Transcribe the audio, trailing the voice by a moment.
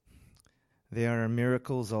There are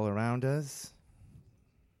miracles all around us.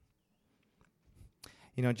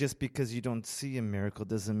 You know, just because you don't see a miracle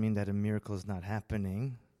doesn't mean that a miracle is not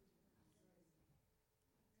happening.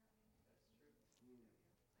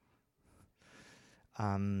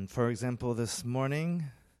 For example, this morning,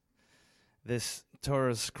 this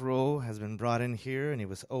Torah scroll has been brought in here, and it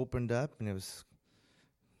was opened up, and it was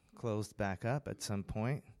closed back up at some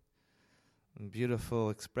point. A beautiful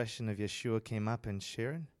expression of Yeshua came up and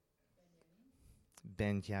shared.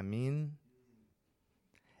 Benjamin.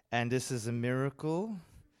 And this is a miracle,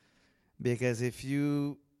 because if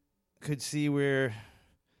you could see where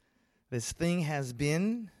this thing has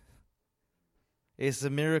been, it's a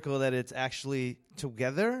miracle that it's actually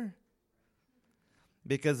together,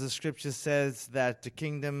 because the scripture says that the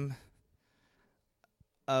kingdom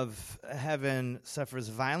of heaven suffers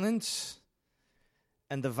violence,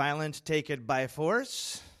 and the violent take it by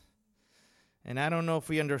force. And I don't know if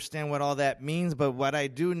we understand what all that means, but what I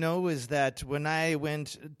do know is that when I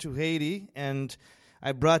went to Haiti and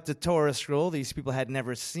I brought the Torah scroll, these people had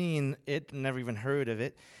never seen it, never even heard of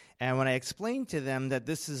it. And when I explained to them that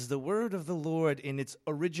this is the word of the Lord in its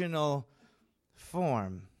original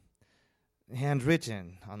form,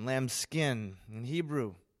 handwritten on lamb's skin in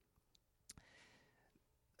Hebrew,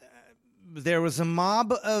 there was a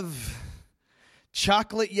mob of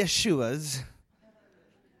chocolate Yeshuas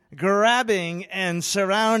grabbing and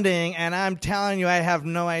surrounding, and I'm telling you, I have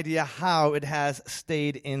no idea how it has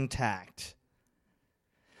stayed intact.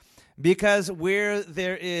 Because where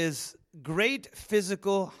there is great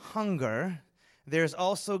physical hunger, there's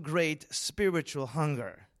also great spiritual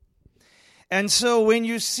hunger. And so when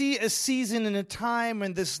you see a season and a time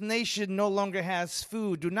when this nation no longer has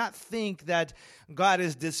food, do not think that God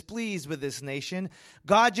is displeased with this nation.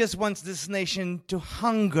 God just wants this nation to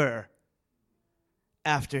hunger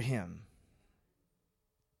after Him.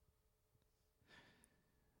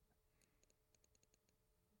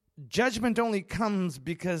 Judgment only comes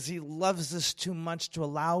because He loves us too much to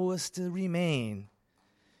allow us to remain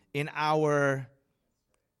in our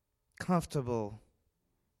comfortable,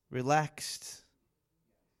 relaxed,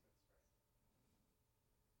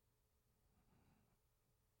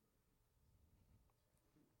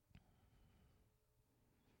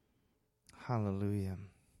 hallelujah.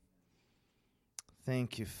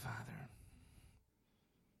 Thank you, Father.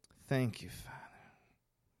 Thank you, Father.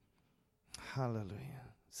 Hallelujah.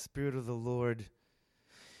 Spirit of the Lord.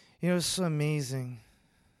 You know, it's so amazing.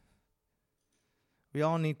 We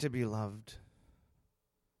all need to be loved.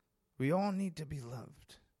 We all need to be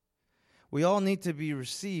loved. We all need to be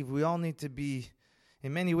received. We all need to be,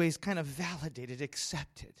 in many ways, kind of validated,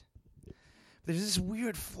 accepted. There's this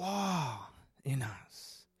weird flaw in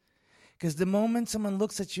us. Because the moment someone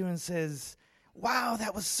looks at you and says, wow,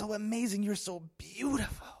 that was so amazing, you're so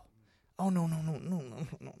beautiful. Oh, no,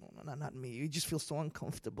 not me. You just feel so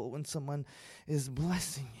uncomfortable when someone is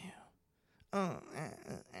blessing you.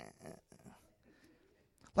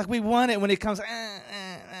 Like we want it when it comes.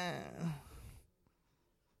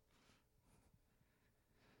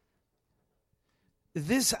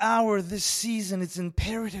 This hour, this season, it's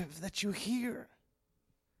imperative that you hear.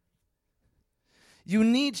 You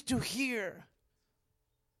need to hear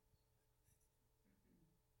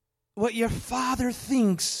what your Father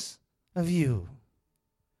thinks of you.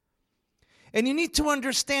 And you need to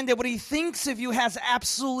understand that what He thinks of you has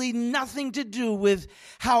absolutely nothing to do with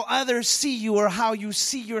how others see you or how you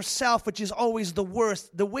see yourself, which is always the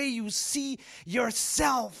worst. The way you see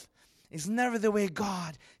yourself is never the way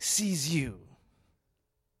God sees you.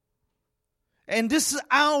 And this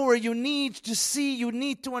hour you need to see, you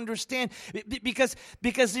need to understand, because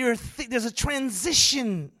there's a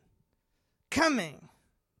transition coming.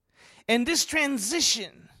 And this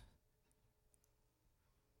transition,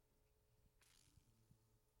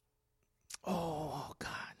 oh God.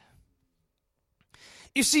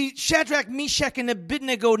 You see, Shadrach, Meshach, and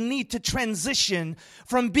Abednego need to transition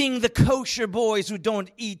from being the kosher boys who don't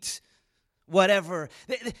eat whatever.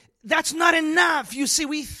 That's not enough. You see,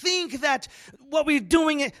 we think that what we're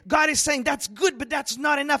doing, God is saying, that's good, but that's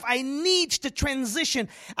not enough. I need to transition.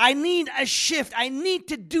 I need a shift. I need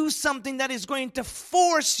to do something that is going to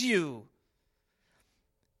force you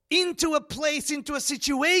into a place, into a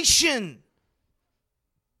situation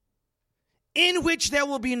in which there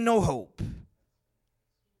will be no hope.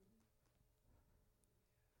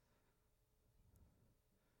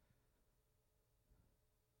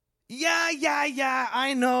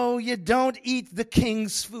 I know you don't eat the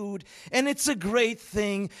king's food, and it's a great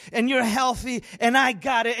thing, and you're healthy, and I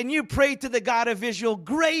got it, and you pray to the God of Israel.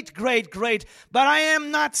 Great, great, great. But I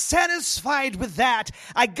am not satisfied with that.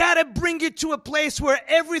 I got to bring you to a place where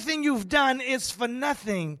everything you've done is for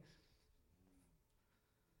nothing,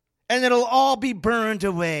 and it'll all be burned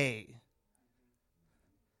away.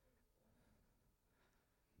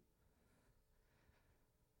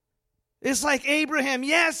 It's like Abraham,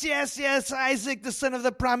 yes, Isaac, the son of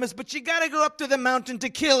the promise, but you got to go up to the mountain to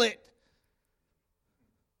kill it.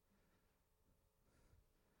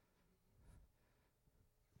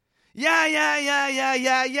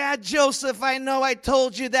 Yeah, Joseph, I know I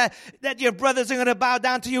told you that your brothers are going to bow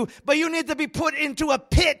down to you, but you need to be put into a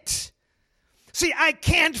pit. See, I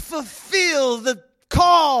can't fulfill the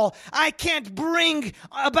call. I can't bring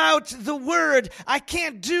about the word. I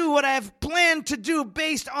can't do what I've planned to do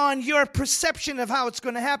based on your perception of how it's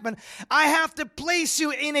going to happen. I have to place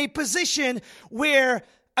you in a position where,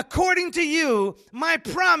 according to you, my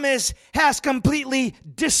promise has completely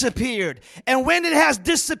disappeared. And when it has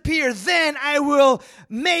disappeared, then I will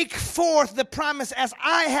make forth the promise as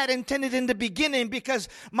I had intended in the beginning, because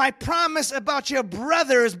my promise about your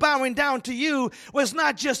brothers bowing down to you was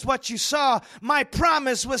not just what you saw. My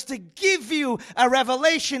promise was to give you a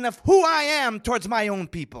revelation of who I am towards my own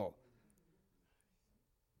people.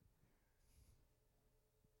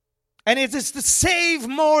 And it is to save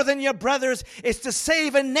more than your brothers. It's to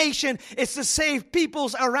save a nation. It's to save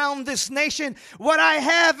peoples around this nation. What I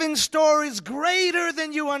have in store is greater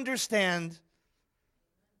than you understand.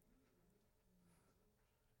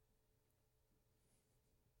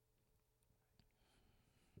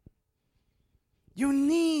 You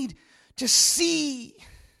need to see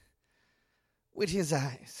with his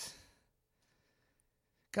eyes.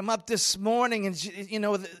 Come up this morning and,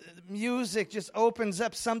 the music just opens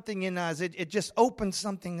up something in us. It just opens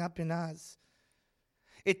something up in us.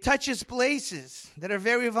 It touches places that are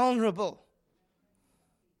very vulnerable.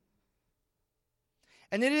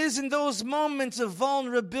 And it is in those moments of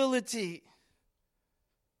vulnerability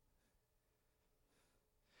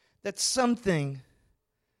that something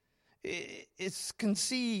is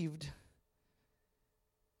conceived.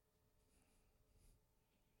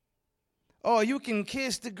 Oh, you can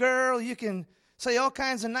kiss the girl. You can say all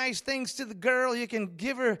kinds of nice things to the girl. You can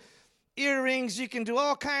give her earrings. You can do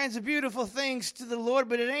all kinds of beautiful things to the Lord.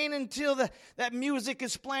 But it ain't until that music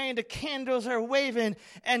is playing, the candles are waving,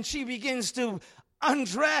 and she begins to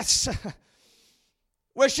undress,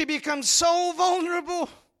 where she becomes so vulnerable.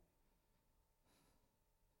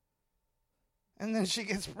 And then she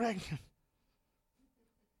gets pregnant.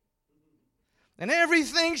 And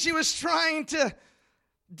everything she was trying to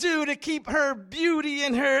do to keep her beauty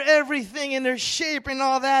and her everything and her shape and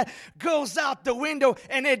all that goes out the window,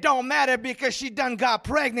 and it don't matter because she done got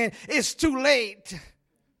pregnant. It's too late.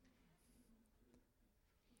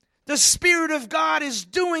 The Spirit of God is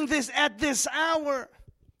doing this at this hour.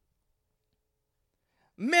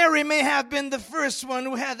 Mary may have been the first one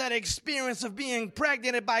who had that experience of being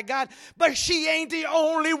pregnant by God, but she ain't the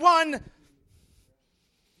only one.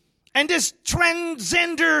 And this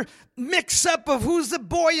transgender mix-up of who's the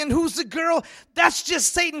boy and who's the girl, that's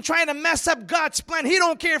just Satan trying to mess up God's plan. He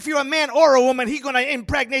don't care if you're a man or a woman. He's going to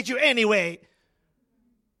impregnate you anyway.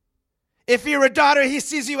 If you're a daughter, he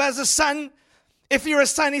sees you as a son. If you're a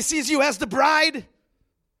son, he sees you as the bride.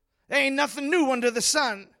 There ain't nothing new under the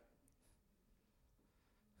sun.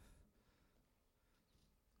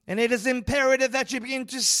 And it is imperative that you begin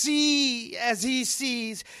to see as he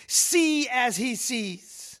sees. See as he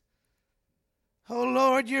sees. Oh,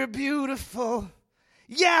 Lord, you're beautiful.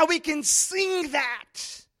 Yeah, we can sing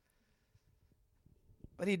that.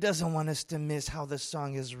 But he doesn't want us to miss how the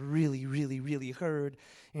song is really, really, really heard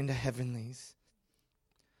in the heavenlies.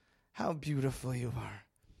 How beautiful you are.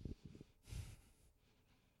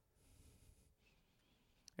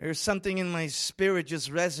 There's something in my spirit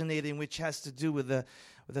just resonating which has to do with the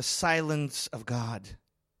silence of God.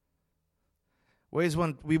 We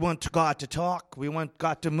want God to talk. We want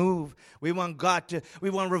God to move. We want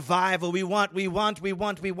revival. We want.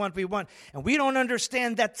 And we don't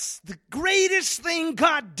understand that's the greatest thing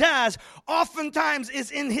God does oftentimes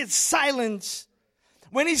is in his silence.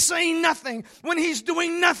 When he's saying nothing, when he's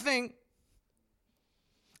doing nothing.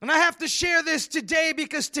 And I have to share this today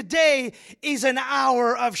because today is an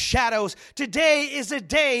hour of shadows. Today is a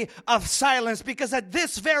day of silence because at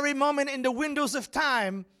this very moment in the windows of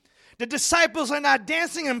time, The disciples are not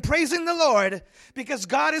dancing and praising the Lord because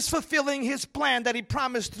God is fulfilling his plan that he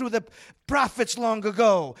promised through the prophets long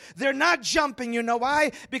ago. They're not jumping. You know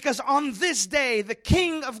why? Because on this day, the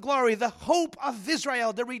King of glory, the hope of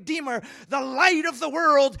Israel, the Redeemer, the light of the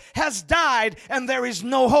world has died, and there is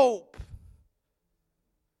no hope.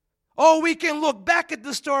 Oh, we can look back at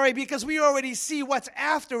the story because we already see what's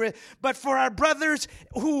after it. But for our brothers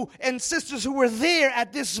and sisters who were there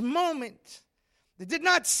at this moment, they did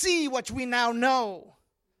not see what we now know.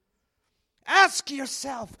 Ask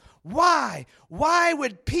yourself, why? Why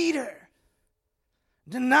would Peter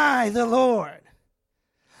deny the Lord?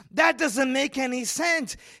 That doesn't make any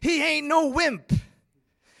sense. He ain't no wimp.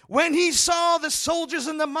 When he saw the soldiers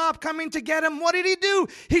and the mob coming to get him, what did he do?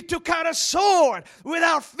 He took out a sword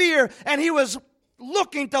without fear, and he was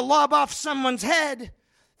looking to lob off someone's head.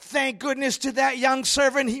 Thank goodness to that young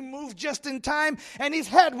servant, he moved just in time, and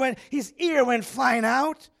his ear went flying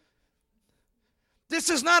out. This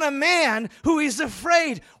is not a man who is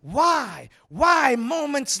afraid. Why? Why?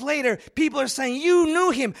 Moments later, people are saying, you knew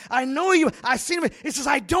him. I know you. I've seen him. He says,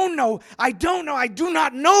 I don't know. I do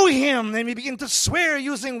not know him. Then we begin to swear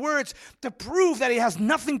using words to prove that he has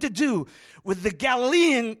nothing to do with the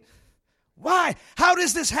Galilean. Why? How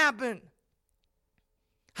does this happen?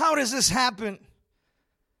 How does this happen?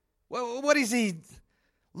 Well, what is he?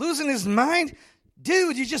 Losing his mind?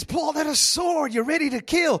 Dude, you just pulled out a sword. You're ready to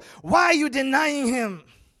kill. Why are you denying him?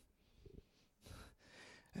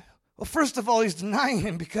 Well, first of all, he's denying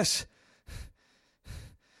him because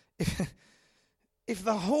if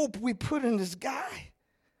the hope we put in this guy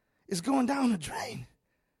is going down the drain,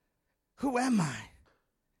 who am I?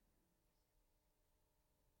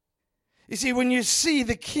 You see, when you see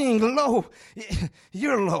the king low,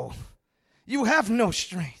 you're low. You have no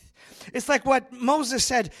strength. It's like what Moses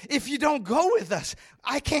said, if you don't go with us,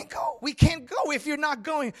 I can't go. We can't go. If you're not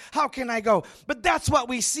going, how can I go? But that's what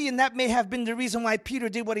we see, and that may have been the reason why Peter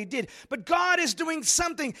did what he did. But God is doing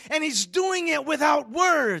something, and he's doing it without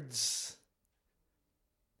words.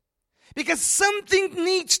 Because something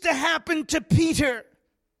needs to happen to Peter.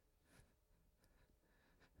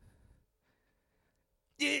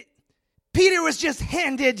 Peter was just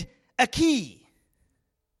handed a key.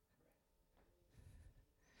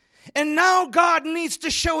 And now God needs to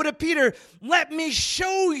show to Peter, let me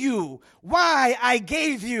show you why I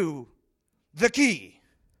gave you the key.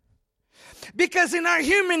 Because in our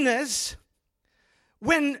humanness,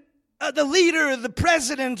 when the leader, the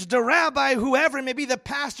president, the rabbi, whoever it may be, the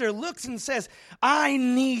pastor looks and says, I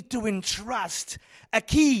need to entrust a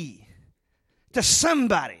key to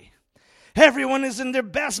somebody. Everyone is in their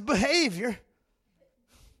best behavior.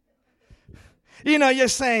 You know, you're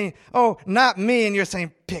saying, oh, not me. And you're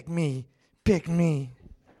saying, pick me, pick me.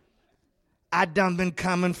 I done been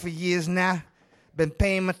coming for years now. Been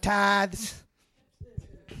paying my tithes.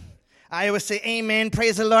 I always say, amen,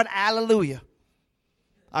 praise the Lord, hallelujah.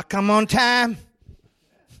 I come on time.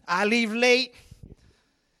 I leave late.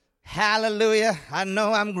 Hallelujah. I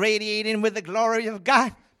know I'm radiating with the glory of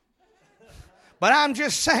God. But I'm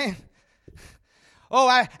just saying,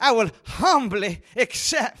 I will humbly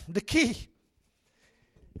accept the key.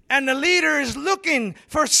 And the leader is looking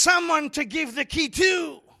for someone to give the key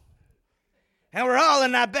to. And we're all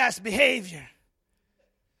in our best behavior.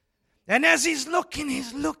 And as he's looking.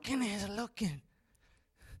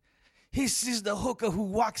 He sees the hooker who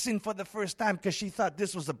walks in for the first time because she thought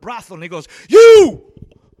this was a brothel. And he goes, you,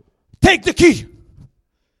 take the key.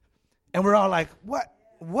 And we're all like,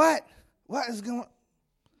 what is going on?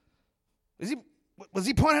 Was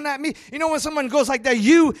he pointing at me? You know when someone goes like that,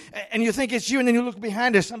 you, and you think it's you, and then you look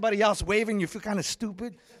behind, there's somebody else waving, you feel kind of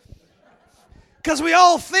stupid. Because we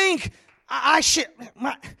all think,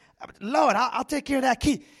 Lord, I'll take care of that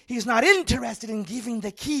key. He's not interested in giving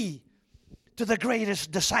the key to the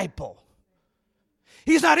greatest disciple.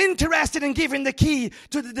 He's not interested in giving the key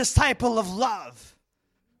to the disciple of love.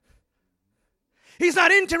 He's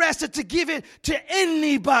not interested to give it to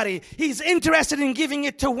anybody. He's interested in giving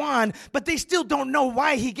it to one, but they still don't know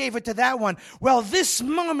why he gave it to that one. Well, this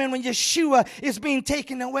moment when Yeshua is being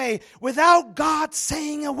taken away, without God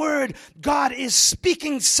saying a word, God is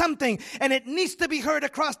speaking something, and it needs to be heard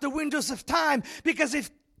across the windows of time, because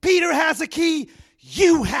if Peter has a key,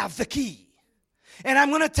 you have the key. And I'm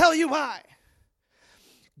going to tell you why.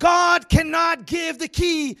 God cannot give the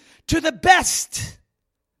key to the best.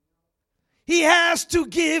 He has to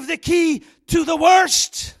give the key to the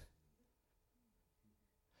worst,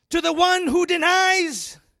 to the one who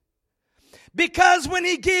denies. Because when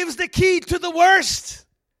he gives the key to the worst,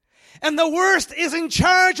 and the worst is in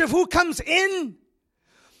charge of who comes in,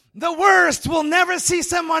 The worst will never see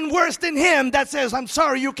someone worse than him that says, I'm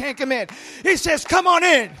sorry, you can't come in. He says, come on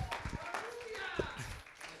in.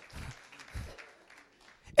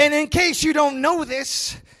 And in case you don't know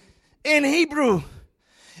this, in Hebrew,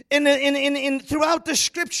 throughout the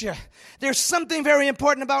scripture, there's something very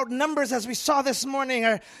important about numbers, as we saw this morning.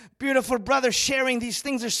 Our beautiful brother sharing these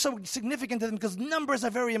things are so significant to them because numbers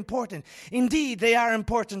are very important. Indeed, they are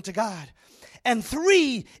important to God. And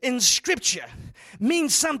 3 in Scripture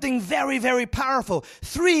means something very, very powerful.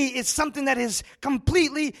 3 is something that is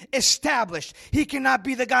completely established. He cannot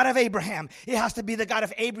be the God of Abraham. He has to be the God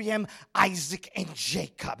of Abraham, Isaac, and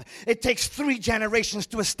Jacob. It takes 3 generations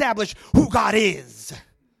to establish who God is.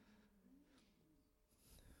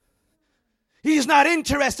 He's not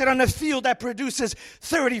interested on a field that produces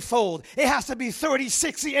 30-fold. It has to be 30,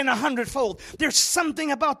 60, and 100-fold. There's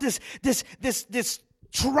something about this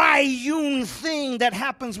triune thing that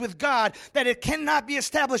happens with God that it cannot be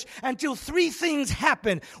established until 3 things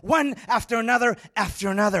happen, one after another after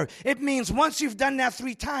another. It means once you've done that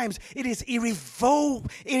 3 times, it is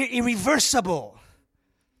irreversible.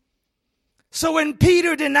 So when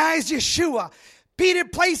Peter denies Yeshua, Peter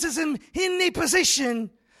places him in a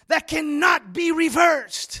position that cannot be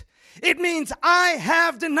reversed. It means I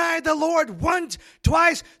have denied the Lord once,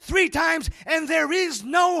 twice, 3 times, and there is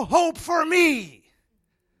no hope for me.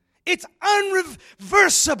 It's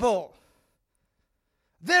unreversible.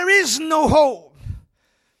 There is no hope.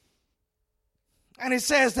 And it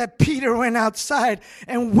says that Peter went outside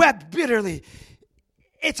and wept bitterly.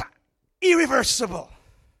 It's irreversible.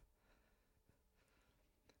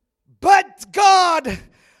 But God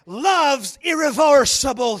loves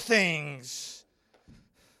irreversible things.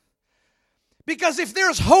 Because if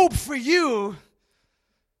there's hope for you,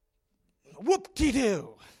 whoop-de-doo.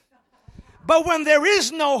 But when there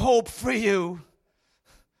is no hope for you,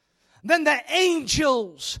 then the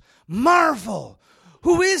angels marvel.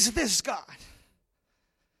 Who is this God?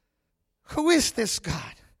 Who is this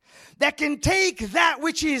God that can take that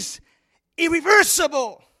which is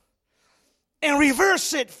irreversible and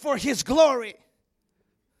reverse it for his glory?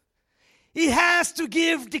 He has to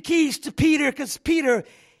give the keys to Peter because Peter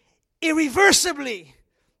irreversibly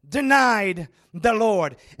denied the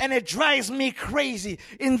Lord. And it drives me crazy.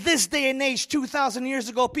 In this day and age, 2,000 years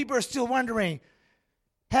ago, people are still wondering,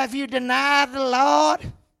 have you denied the Lord?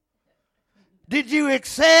 Did you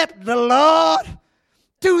accept the Lord?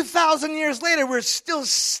 2,000 years later, we're still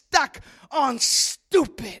stuck on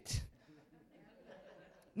stupid.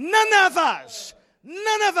 None of us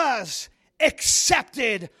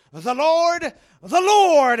accepted the Lord. The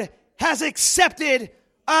Lord has accepted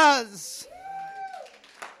us.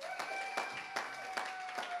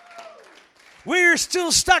 We're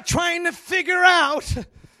still stuck trying to figure out,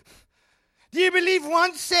 do you believe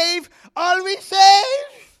once saved, always saved?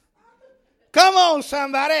 Come on,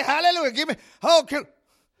 somebody. Hallelujah. Give me,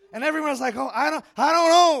 and everyone's like, I don't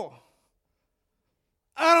know.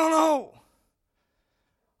 I don't know.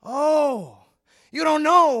 Oh, you don't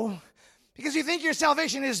know because you think your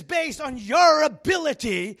salvation is based on your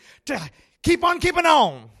ability to keep on keeping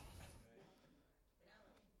on.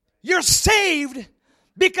 You're saved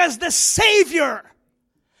because the Savior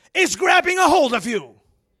is grabbing a hold of you.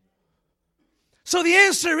 So the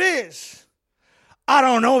answer is, I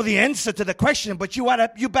don't know the answer to the question, but you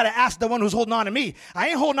better ask the one who's holding on to me. I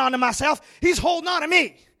ain't holding on to myself. He's holding on to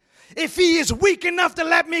me. If he is weak enough to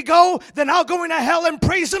let me go, then I'll go into hell and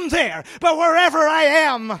praise him there. But wherever I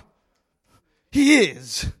am, he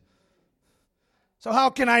is. So how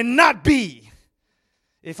can I not be?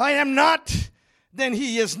 If I am not, then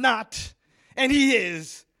he is not. And he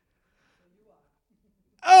is.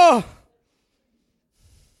 Oh.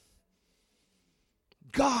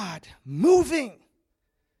 God moving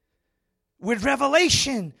with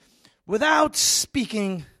revelation without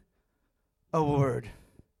speaking a word.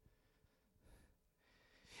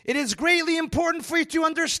 It is greatly important for you to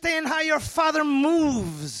understand how your Father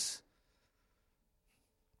moves.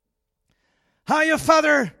 How your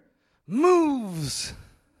Father moves.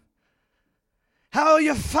 How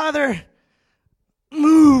your Father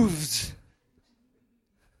moves.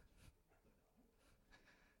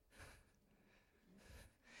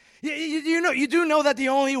 You do know that the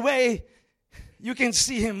only way you can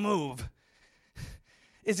see him move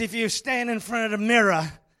is if you stand in front of the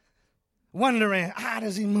mirror wondering, how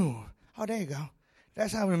does he move? Oh, there you go.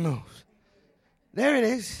 That's how he moves. There it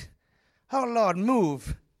is. Oh, Lord,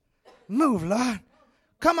 move. Move, Lord.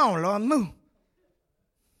 Come on, Lord, move.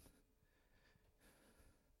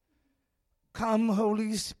 Come,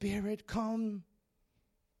 Holy Spirit, come.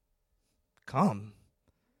 Come.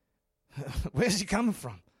 Where's he coming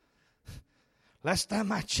from? Last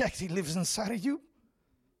time I checked, he lives inside of you.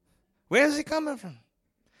 Where is he coming from?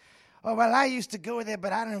 Oh, well, I used to go there,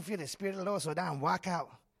 but I don't feel the Spirit of the Lord, so I walk out.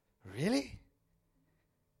 Really?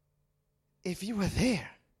 If you were there,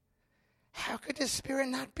 how could the Spirit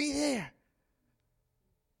not be there?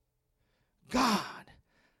 God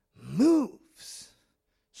moves,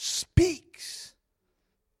 speaks,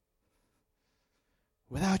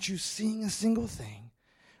 without you seeing a single thing,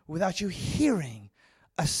 without you hearing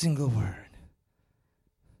a single word.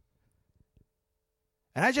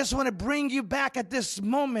 And I just want to bring you back at this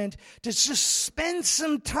moment to just spend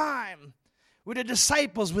some time with the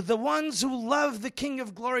disciples, with the ones who loved the King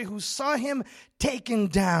of Glory, who saw him taken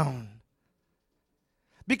down.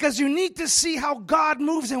 Because you need to see how God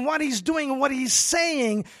moves and what he's doing and what he's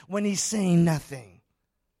saying when he's saying nothing.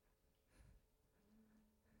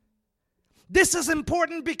 This is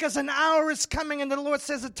important because an hour is coming, and the Lord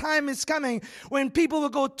says a time is coming when people will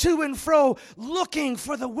go to and fro looking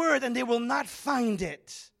for the word and they will not find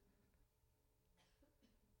it.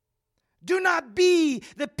 Do not be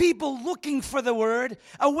the people looking for the word.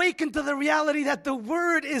 Awaken to the reality that the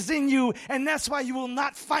word is in you, and that's why you will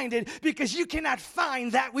not find it, because you cannot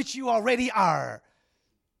find that which you already are.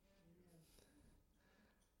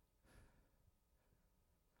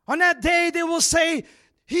 On that day, they will say,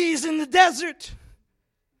 he's in the desert.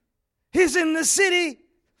 He's in the city.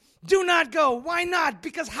 Do not go. Why not?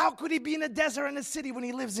 Because how could he be in a desert and a city when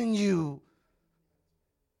he lives in you?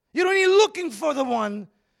 You're only looking for the one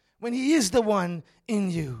when he is the one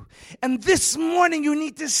in you. And this morning you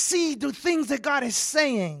need to see the things that God is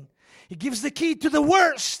saying. He gives the key to the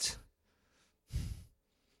worst.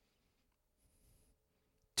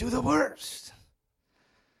 To the worst.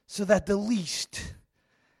 So that the least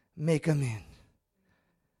may come in.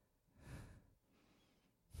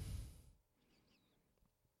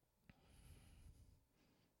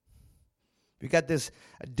 We got this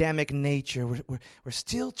Adamic nature. We're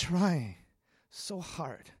still trying so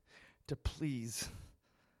hard to please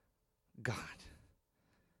God.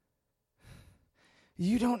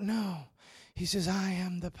 You don't know. He says, I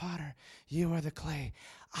am the potter. You are the clay.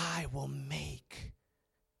 I will make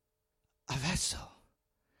a vessel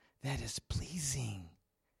that is pleasing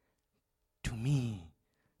to me,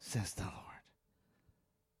 says the Lord.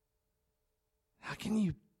 How can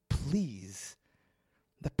you please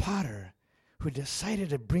the potter who decided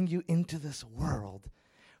to bring you into this world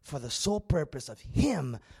for the sole purpose of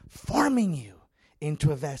him forming you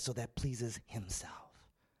into a vessel that pleases himself?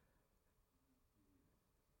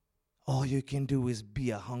 All you can do is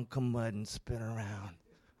be a hunk of mud and spin around.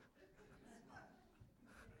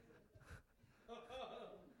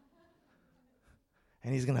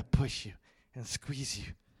 And he's going to push you and squeeze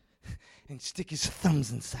you and stick his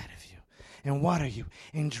thumbs inside of you and water you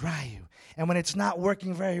and dry you. And when it's not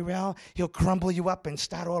working very well, he'll crumble you up and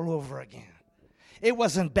start all over again. It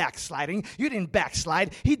wasn't backsliding. You didn't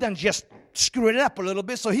backslide. He done just screwed it up a little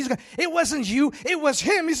bit. So it wasn't you. It was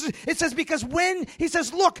him. It says, because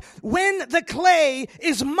look, when the clay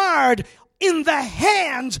is marred in the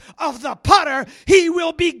hands of the potter, he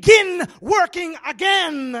will begin working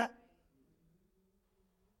again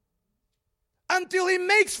until he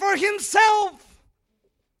makes for himself.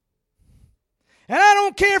 And I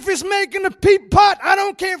don't care if he's making a peat pot. I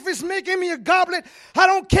don't care if he's making me a goblet. I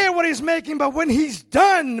don't care what he's making. But when he's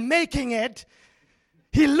done making it,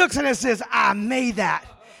 he looks at it and says, I made that.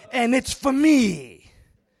 And it's for me.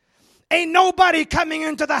 Ain't nobody coming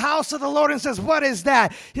into the house of the Lord and says, what is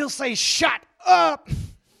that? He'll say, shut up.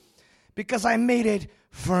 Because I made it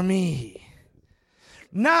for me.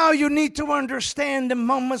 Now you need to understand the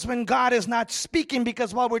moments when God is not speaking.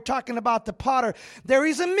 Because while we're talking about the potter, there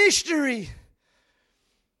is a mystery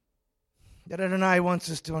that Adonai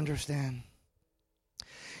wants us to understand.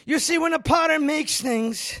 You see, when a potter makes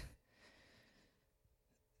things,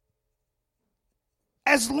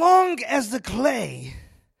 as long as the clay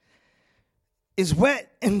is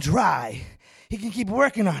wet and dry, he can keep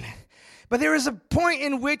working on it. But there is a point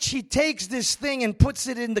in which he takes this thing and puts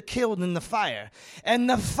it in the kiln, in the fire. And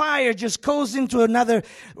the fire just goes into another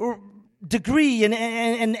degree,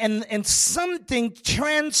 and something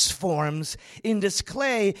transforms in this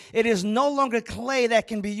clay. It is no longer clay that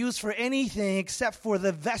can be used for anything except for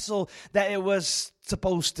the vessel that it was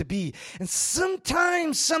supposed to be. And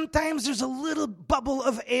sometimes there's a little bubble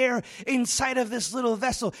of air inside of this little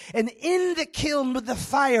vessel, and in the kiln with the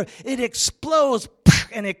fire, it explodes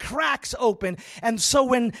and it cracks open. And so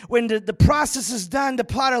when the process is done, the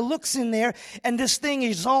potter looks in there, and this thing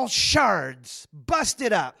is all shards,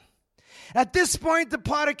 busted up. At this point, the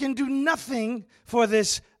potter can do nothing for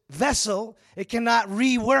this vessel. It cannot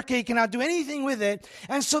rework it. It cannot do anything with it.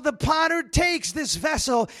 And so the potter takes this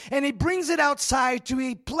vessel and he brings it outside to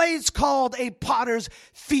a place called a potter's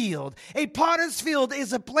field. A potter's field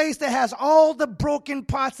is a place that has all the broken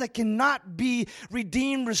pots that cannot be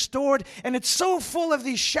redeemed, restored. And it's so full of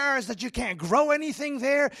these shards that you can't grow anything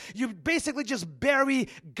there. You basically just bury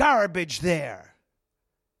garbage there.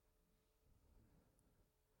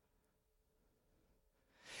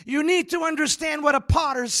 You need to understand what a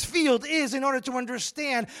potter's field is in order to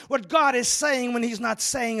understand what God is saying when he's not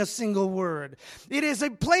saying a single word. It is a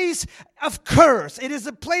place of curse. It is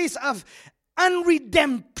a place of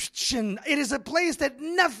unredemption. It is a place that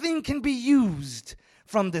nothing can be used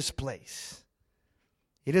from this place.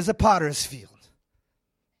 It is a potter's field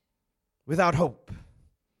without hope.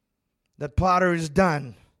 That potter is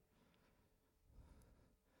done.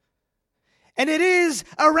 And it is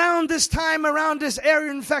around this time, around this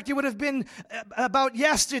area, in fact, it would have been about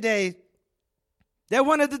yesterday, that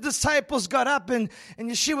one of the disciples got up and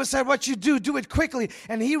Yeshua said, what you do it quickly.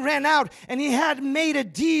 And he ran out and he had made a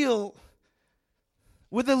deal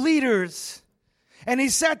with the leaders. And he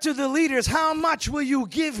said to the leaders, how much will you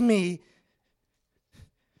give me?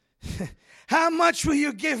 How much will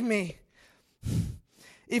you give me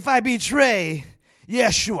if I betray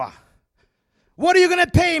Yeshua? What are you going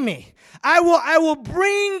to pay me? I will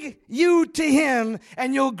bring you to him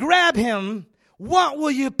and you'll grab him. What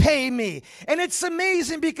will you pay me? And it's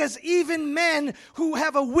amazing because even men who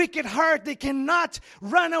have a wicked heart, they cannot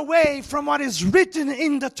run away from what is written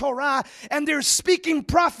in the Torah, and they're speaking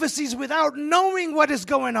prophecies without knowing what is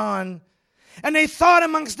going on. And they thought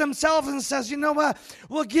amongst themselves and says, you know what,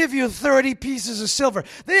 we'll give you 30 pieces of silver.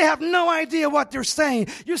 They have no idea what they're saying.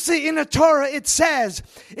 You see, in the Torah it says,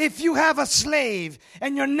 if you have a slave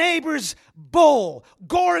and your neighbor's bull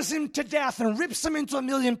gores him to death and rips him into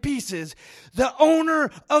 1,000,000 pieces, the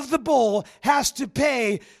owner of the bull has to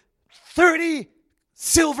pay 30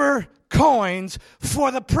 silver coins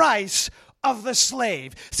for the price of the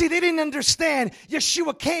slave. See, they didn't understand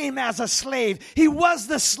Yeshua came as a slave. He was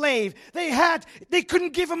the slave. They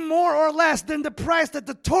couldn't give him more or less than the price that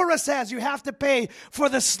the Torah says you have to pay for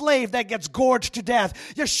the slave that gets gorged to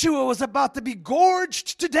death. Yeshua was about to be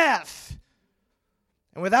gorged to death.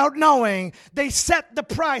 And without knowing, they set the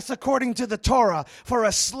price according to the Torah for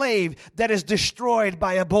a slave that is destroyed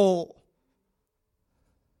by a bull.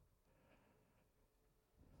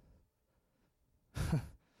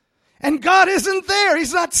 And God isn't there.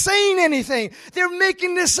 He's not saying anything. They're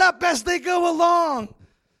making this up as they go along.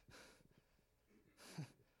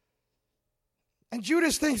 And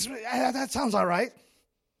Judas thinks, that sounds all right.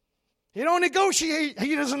 You don't negotiate.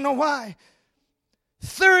 He doesn't know why.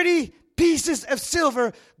 30 pieces of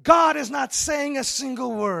silver. God is not saying a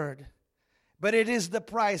single word. But it is the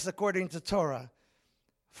price, according to Torah,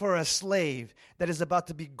 for a slave that is about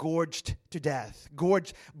to be gorged to death.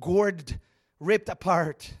 Gored, ripped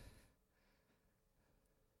apart.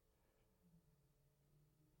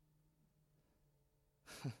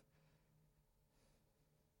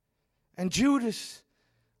 And Judas,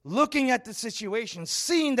 looking at the situation,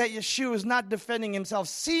 seeing that Yeshua is not defending himself,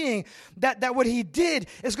 seeing that what he did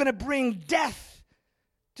is going to bring death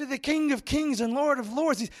to the King of Kings and Lord of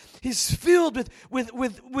Lords. He's filled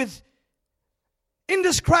with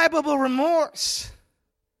indescribable remorse.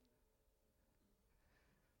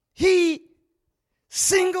 He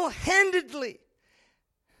single-handedly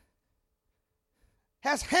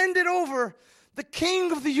has handed over the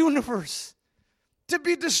King of the universe to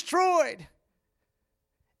be destroyed.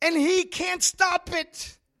 And he can't stop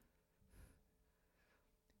it.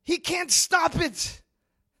 He can't stop it.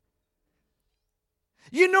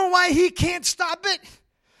 You know why he can't stop it?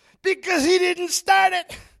 Because he didn't start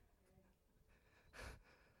it.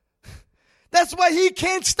 That's why he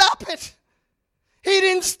can't stop it. He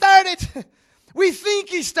didn't start it. We think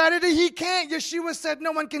he started it. He can't. Yeshua said,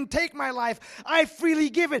 no one can take my life. I freely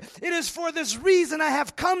give it. It is for this reason I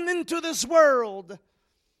have come into this world.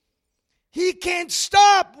 He can't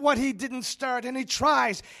stop what he didn't start. And he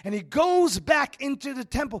tries. And he goes back into the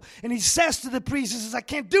temple. And he says to the priest, he says, I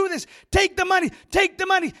can't do this. Take the money. Take the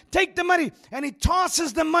money. Take the money. And he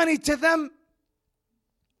tosses the money to them.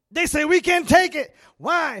 They say, we can't take it.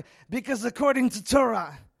 Why? Because according to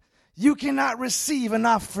Torah, you cannot receive an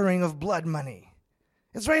offering of blood money.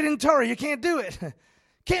 It's right in Torah. You can't do it.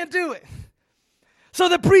 Can't do it. So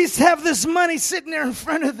the priests have this money sitting there in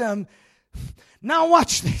front of them. Now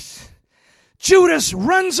watch this. Judas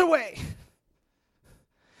runs away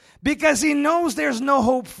because he knows there's no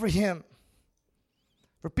hope for him.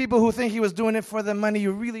 For people who think he was doing it for the money,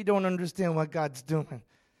 you really don't understand what God's doing.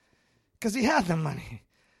 Because he had the money.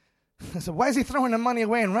 I said, why is he throwing the money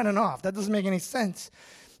away and running off? That doesn't make any sense.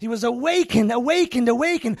 He was awakened.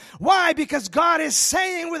 Why? Because God is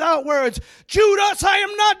saying without words, Judas, I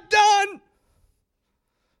am not done.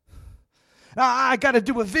 I got to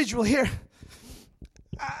do a visual here.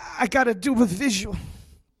 I got to do a visual.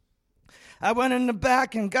 I went in the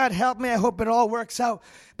back, and God help me, I hope it all works out.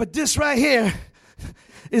 But this right here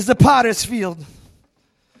is the potter's field.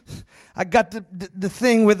 I got the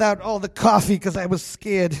thing without all the coffee because I was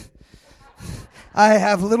scared. I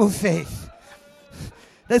have little faith.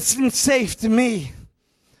 That seems safe to me.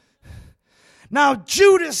 Now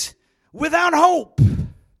Judas, without hope,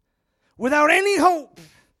 without any hope,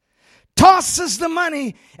 tosses the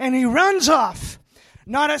money and he runs off.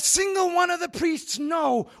 Not a single one of the priests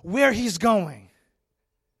know where he's going.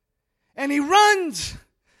 And he runs.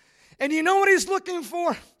 And you know what he's looking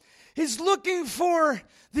for? He's looking for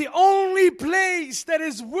the only place that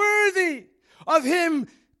is worthy of him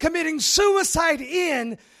committing suicide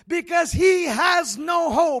in, because he has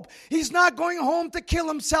no hope. He's not going home to kill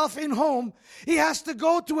himself in home. He has to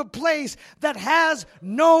go to a place that has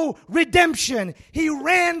no redemption. He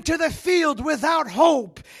ran to the field without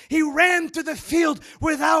hope. He ran to the field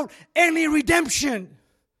without any redemption.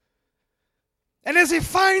 And as he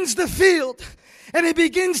finds the field, and he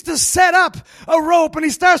begins to set up a rope, and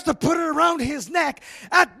he starts to put it around his neck,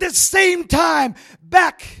 at the same time,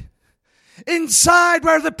 back inside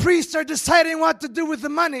where the priests are deciding what to do with the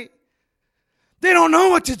money. They don't know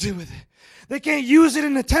what to do with it. They can't use it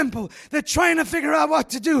in the temple. They're trying to figure out what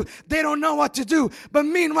to do. They don't know what to do. But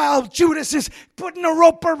meanwhile, Judas is putting a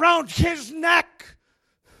rope around his neck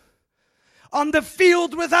on the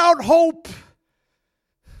field without hope.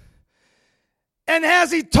 And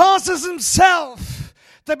as he tosses himself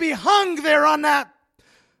to be hung there on that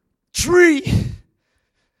tree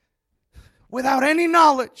without any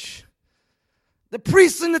knowledge, the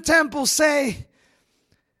priests in the temple say,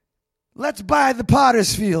 let's buy the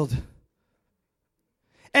potter's field.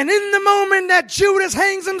 And in the moment that Judas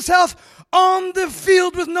hangs himself on the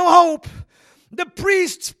field with no hope, the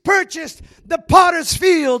priests purchased the potter's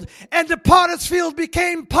field, and the potter's field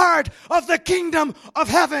became part of the kingdom of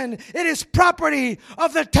heaven. It is property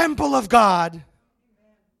of the temple of God.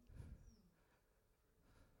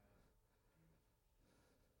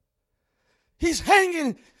 He's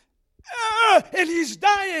hanging and he's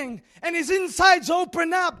dying, and his insides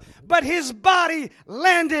open up, but his body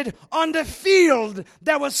landed on the field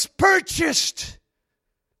that was purchased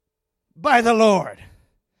by the Lord.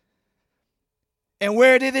 And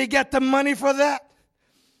where did they get the money for that?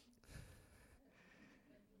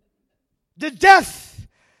 The death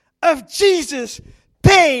of Jesus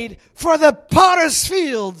paid for the potter's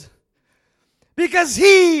field, because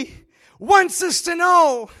he wants us to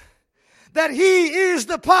know that he is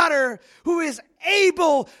the potter who is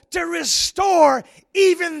able to restore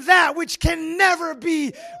even that which can never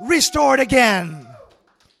be restored again.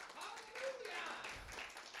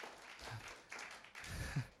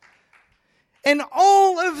 And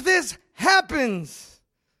all of this happens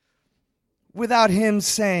without him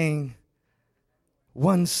saying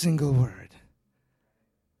one single word.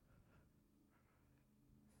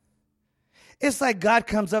 It's like God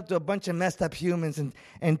comes up to a bunch of messed up humans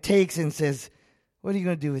and takes and says, what are you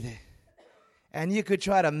going to do with it? And you could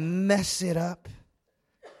try to mess it up.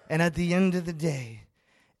 And at the end of the day,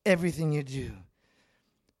 everything you do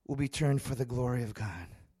will be turned for the glory of God.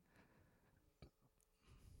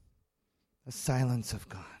 The silence of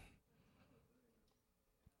God.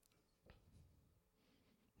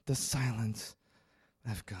 The silence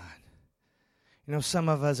of God. You know, some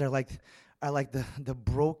of us are like the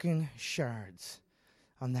broken shards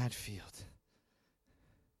on that field.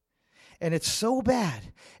 And it's so bad.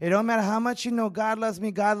 It don't matter how much you know God loves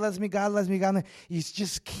me, God loves me, God loves me, God loves me. You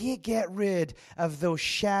just can't get rid of those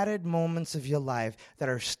shattered moments of your life that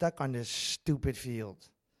are stuck on this stupid field.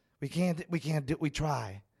 We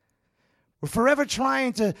try. We're forever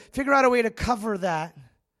trying to figure out a way to cover that.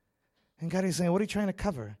 And God is saying, what are you trying to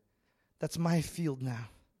cover? That's my field now.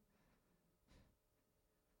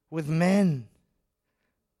 With men,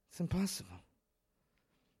 it's impossible.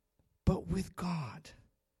 But with God,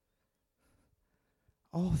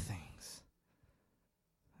 all things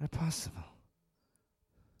are possible.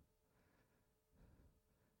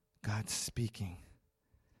 God's speaking.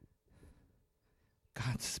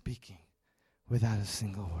 God's speaking without a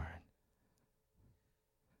single word.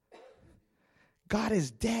 God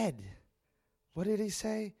is dead. What did he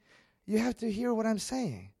say? You have to hear what I'm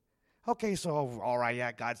saying. Okay, so, all right,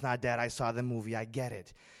 yeah, God's not dead. I saw the movie. I get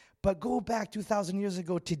it. But go back 2,000 years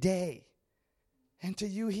ago today, and to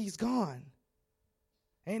you, he's gone.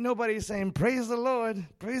 Ain't nobody saying, praise the Lord,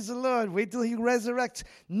 wait till he resurrects.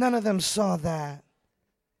 None of them saw that.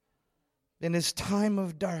 In his time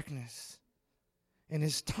of darkness, the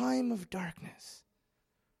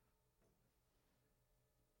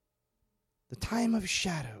time of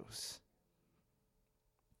shadows,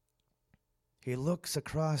 he looks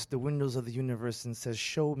across the windows of the universe and says,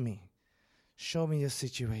 show me a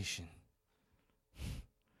situation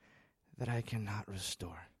that I cannot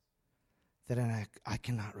restore, that I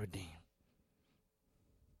cannot redeem.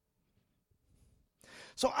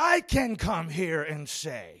 So I can come here and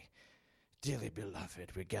say, dearly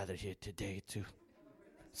beloved, we gathered here today to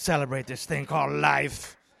celebrate this thing called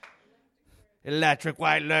life. Electric,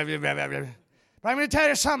 white, love you, blah, blah, blah. But I'm going to tell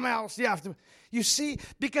you something else. You see,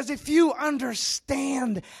 because if you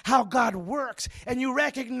understand how God works and you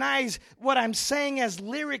recognize what I'm saying as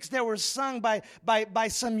lyrics that were sung by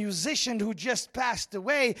some musician who just passed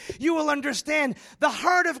away, you will understand the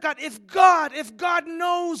heart of God. If God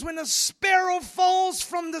knows when a sparrow falls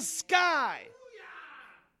from the sky,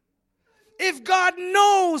 if God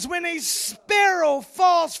knows when a sparrow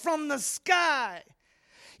falls from the sky,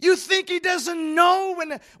 you think he doesn't know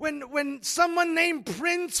when someone named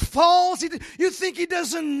Prince falls? You think he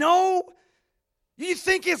doesn't know? You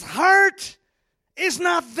think his heart is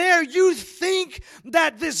not there? You think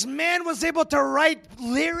that this man was able to write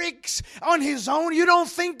lyrics on his own? You don't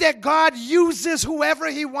think that God uses whoever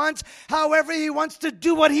he wants, however he wants to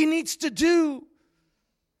do what he needs to do?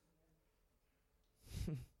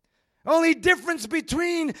 Only difference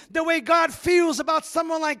between the way God feels about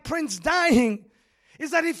someone like Prince dying is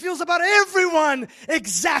that he feels about everyone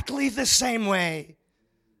exactly the same way.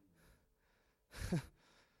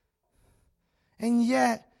 And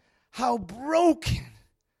yet, how broken.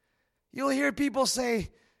 You'll hear people say,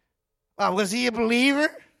 well, was he a believer?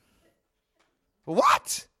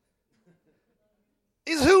 What?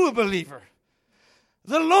 Is who a believer?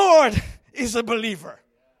 The Lord is a believer.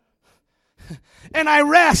 And I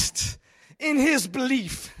rest in his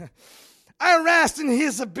belief. I rest in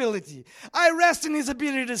his ability. I rest in his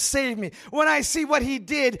ability to save me. When I see what he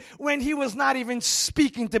did when he was not even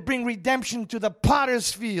speaking to bring redemption to the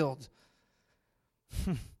potter's field.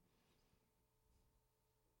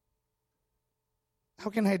 How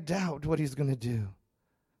can I doubt what he's going to do?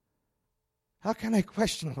 How can I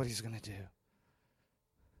question what he's going to do?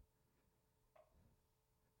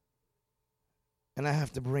 And I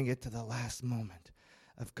have to bring it to the last moment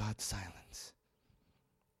of God's silence.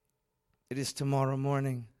 It is tomorrow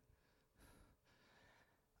morning.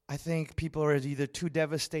 I think people are either too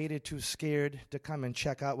devastated, too scared to come and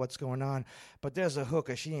check out what's going on. But there's a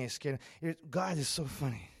hooker. She ain't scared. God is so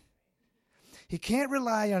funny. He can't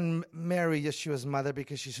rely on Mary, Yeshua's mother,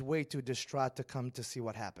 because she's way too distraught to come to see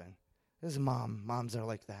what happened. This is mom. Moms are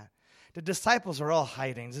like that. The disciples are all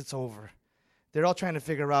hiding. It's over. They're all trying to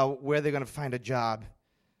figure out where they're going to find a job.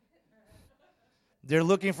 They're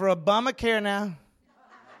looking for Obamacare now.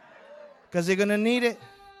 Because they're going to need it.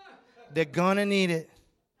 They're going to need it.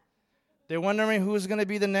 They're wondering who's going to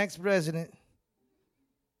be the next president.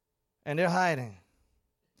 And they're hiding.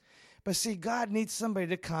 But see, God needs somebody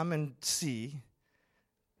to come and see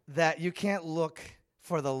that you can't look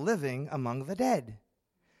for the living among the dead.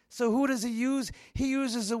 So who does he use? He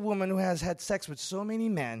uses a woman who has had sex with so many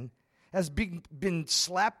men, has been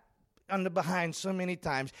slapped on the behind so many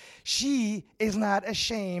times. She is not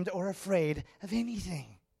ashamed or afraid of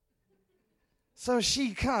anything. So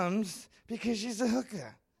she comes because she's a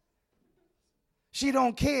hooker. She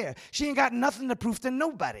don't care. She ain't got nothing to prove to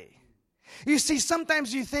nobody. You see,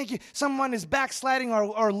 sometimes you think someone is backsliding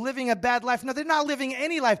or living a bad life. No, they're not living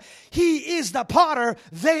any life. He is the potter.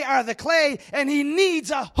 They are the clay. And he needs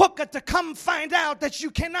a hooker to come find out that you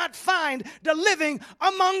cannot find the living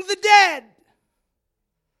among the dead.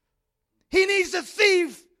 He needs a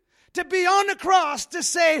thief to be on the cross to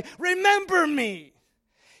say, remember me.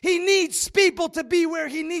 He needs people to be where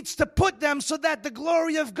he needs to put them so that the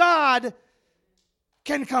glory of God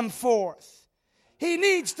can come forth. He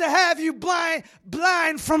needs to have you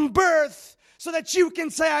blind from birth so that you can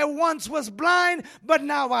say, I once was blind, but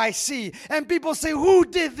now I see. And people say, who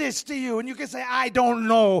did this to you? And you can say, I don't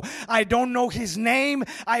know. I don't know his name.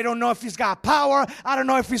 I don't know if he's got power. I don't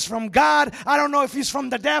know if he's from God. I don't know if he's from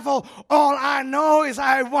the devil. All I know is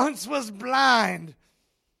I once was blind,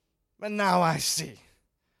 but now I see.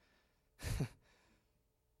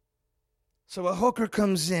 So a hooker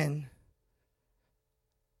comes in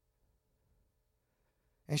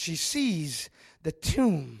and she sees the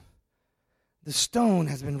tomb. The stone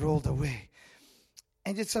has been rolled away.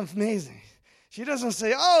 And it's amazing. She doesn't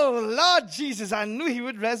say, oh, Lord Jesus, I knew he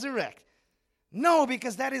would resurrect. No,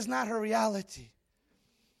 because that is not her reality.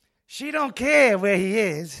 She don't care where he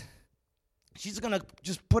is. She's going to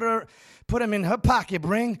just put him in her pocket,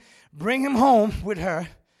 bring him home with her.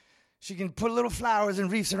 She can put little flowers and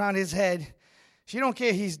wreaths around his head. She don't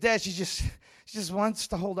care he's dead. She just wants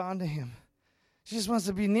to hold on to him. She just wants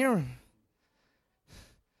to be near him.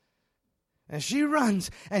 And she runs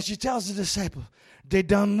and she tells the disciple, they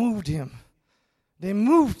done moved him. They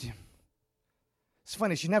moved him. It's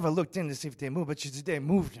funny, she never looked in to see if they moved, but they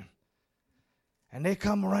moved him. And they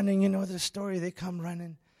come running, you know the story, they come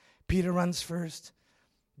running. Peter runs first.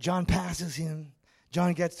 John passes him.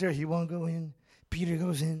 John gets there, he won't go in. Peter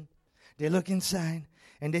goes in. They look inside,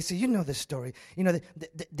 and they say, you know the story. You know,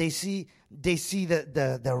 they see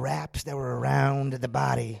the wraps that were around the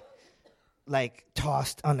body, like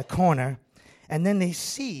tossed on the corner. And then they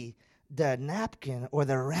see the napkin or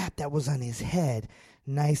the wrap that was on his head,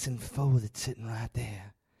 nice and folded, sitting right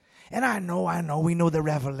there. And I know, we know the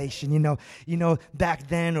revelation, you know, back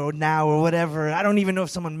then or now or whatever. I don't even know if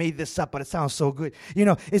someone made this up, but it sounds so good. You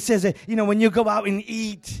know, it says that, you know, when you go out and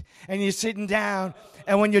eat and you're sitting down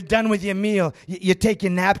and when you're done with your meal, you take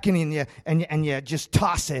your napkin and you just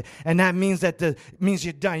toss it. And that means means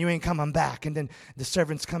you're done. You ain't coming back. And then the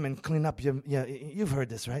servants come and clean up you've heard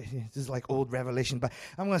this, right? This is like old revelation, but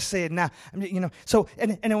I'm going to say it now. You know, so,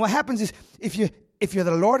 and then what happens is if you're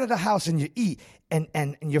the Lord of the house and you eat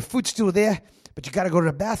and your food's still there, but you got to go to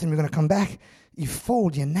the bathroom, you're going to come back, you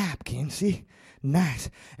fold your napkin, see? Nice.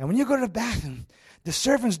 And when you go to the bathroom, the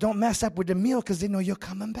servants don't mess up with the meal because they know you're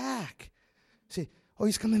coming back. See, oh,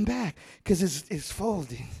 he's coming back because it's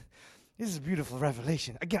folding. This is a beautiful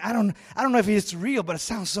revelation. Again, I don't know if it's real, but it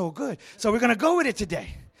sounds so good. So we're going to go with it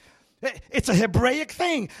today. It's a Hebraic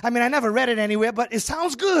thing. I mean, I never read it anywhere, but it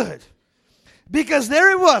sounds good. Because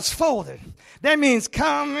there it was, folded. That means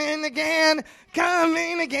coming again.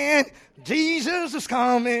 Jesus is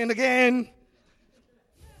coming again.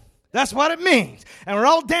 That's what it means. And we're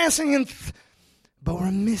all dancing, but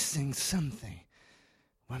we're missing something.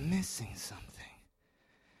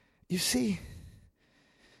 You see,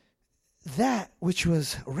 that which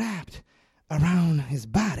was wrapped around his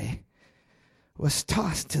body was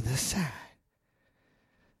tossed to the side.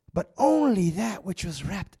 But only that which was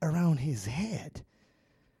wrapped around his head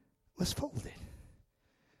was folded.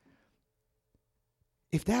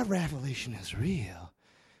 If that revelation is real,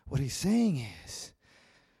 what he's saying is,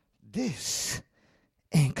 this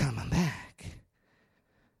ain't coming back.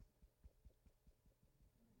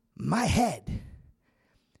 My head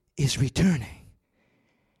is returning,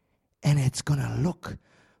 and it's going to look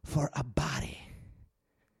for a body.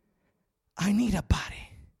 I need a body.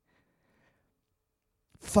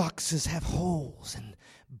 Foxes have holes and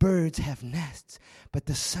birds have nests, but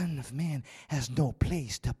the Son of Man has no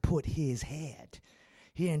place to put his head.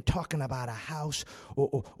 He ain't talking about a house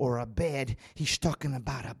or a bed. He's talking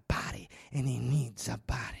about a body, and he needs a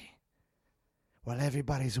body. While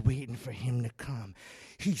everybody's waiting for him to come,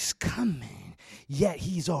 he's coming, yet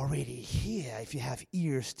he's already here. If you have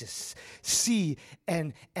ears to see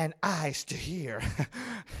and eyes to hear,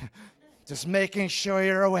 just making sure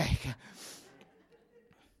you're awake.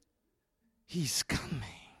 He's coming.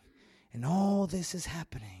 And all this is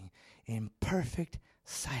happening in perfect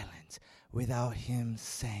silence without him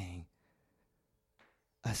saying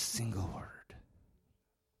a single word.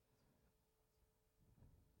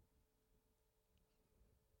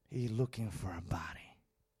 He's looking for a body.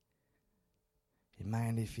 You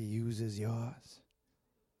mind if he uses yours?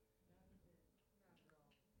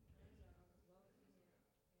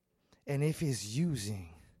 And if he's using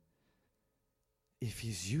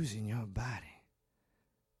your body,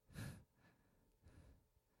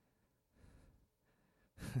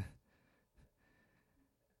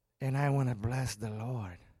 and I want to bless the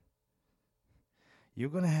Lord, you're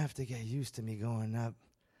going to have to get used to me going up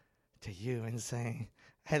to you and saying,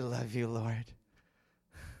 I love you, Lord.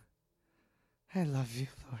 I love you,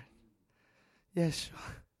 Lord. Yes,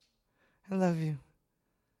 I love you.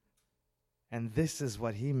 And this is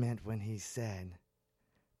what he meant when he said,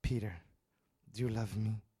 Peter, do you love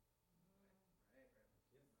me?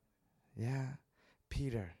 Yeah.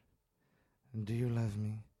 Peter, do you love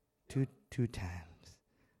me? Two times.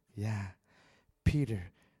 Yeah.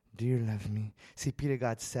 Peter, do you love me? See, Peter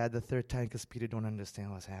got sad the third time because Peter don't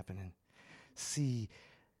understand what's happening. See,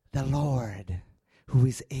 the Lord who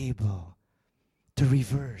is able to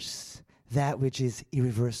reverse that which is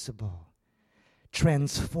irreversible,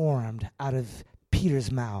 transformed out of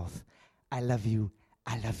Peter's mouth, I love you,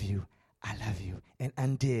 I love you, I love you, and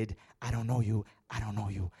undid, I don't know you, I don't know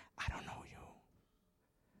you, I don't know you.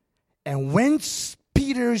 And when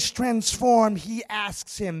Peter is transformed, he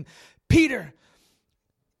asks him, Peter,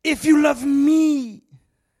 if you love me,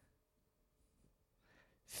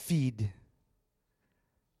 feed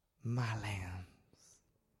my lambs.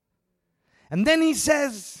 And then he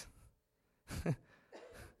says,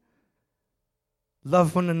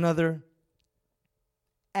 love one another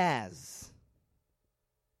as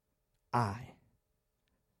I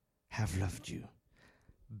have loved you.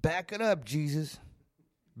 Back it up, Jesus.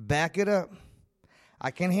 Back it up.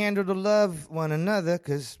 I can handle to love one another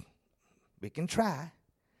because we can try.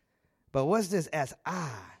 But what's this? As I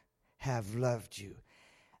have loved you.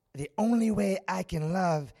 The only way I can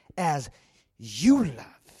love as you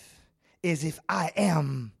love is if I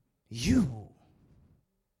am you.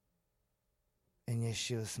 And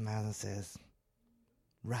Yeshua smiles and says,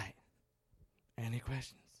 right. Any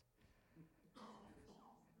questions?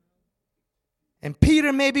 And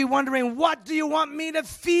Peter may be wondering, what do you want me to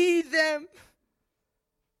feed them?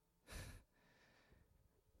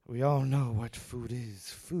 We all know what food is.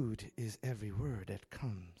 Food is every word that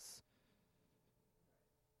comes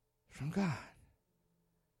from God.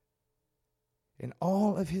 In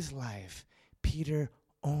all of his life, Peter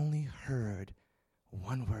only heard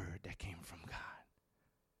one word that came from God.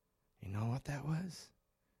 You know what that was?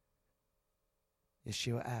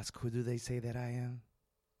 Yeshua asked, who do they say that I am?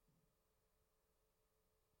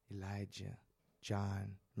 Elijah,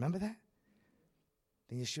 John. Remember that?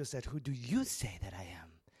 Then Yeshua said, who do you say that I am?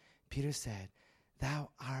 Peter said, thou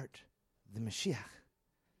art the Mashiach,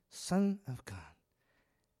 Son of God.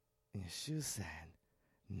 And Yeshua said,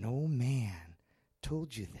 no man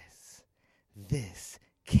told you this. This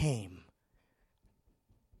came.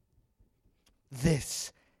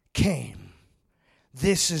 This came.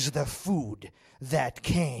 This is the food that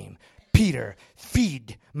came. Peter,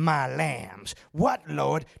 feed my lambs. What,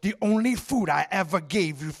 Lord? The only food I ever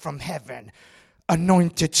gave you from heaven.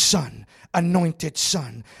 Anointed son, anointed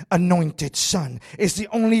son, anointed son is the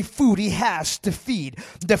only food he has to feed.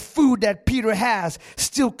 The food that Peter has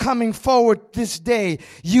still coming forward this day.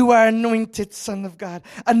 You are anointed son of God,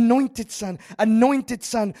 anointed son, anointed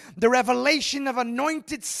son. The revelation of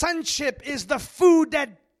anointed sonship is the food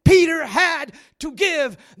that Peter had to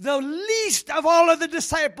give the least of all of the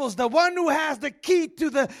disciples. The one who has the key to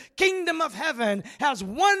the kingdom of heaven has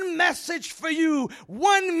one message for you,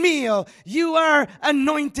 one meal. You are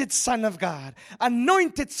anointed son of God,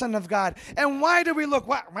 anointed son of God. And why do we look,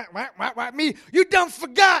 what, me? You done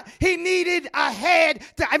forgot he needed a head,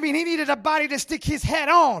 he needed a body to stick his head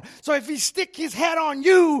on. So if he stick his head on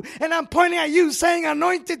you and I'm pointing at you saying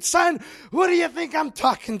anointed son, what do you think I'm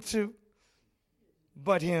talking to?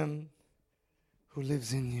 But him who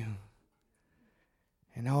lives in you.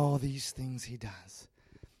 And all these things he does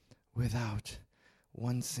without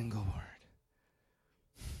one single word.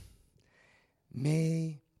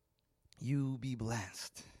 May you be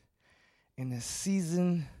blessed in a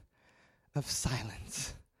season of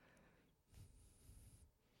silence,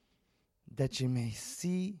 that you may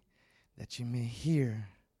see, that you may hear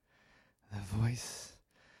the voice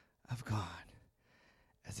of God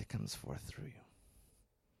as it comes forth through you.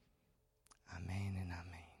 Amen and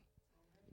amen.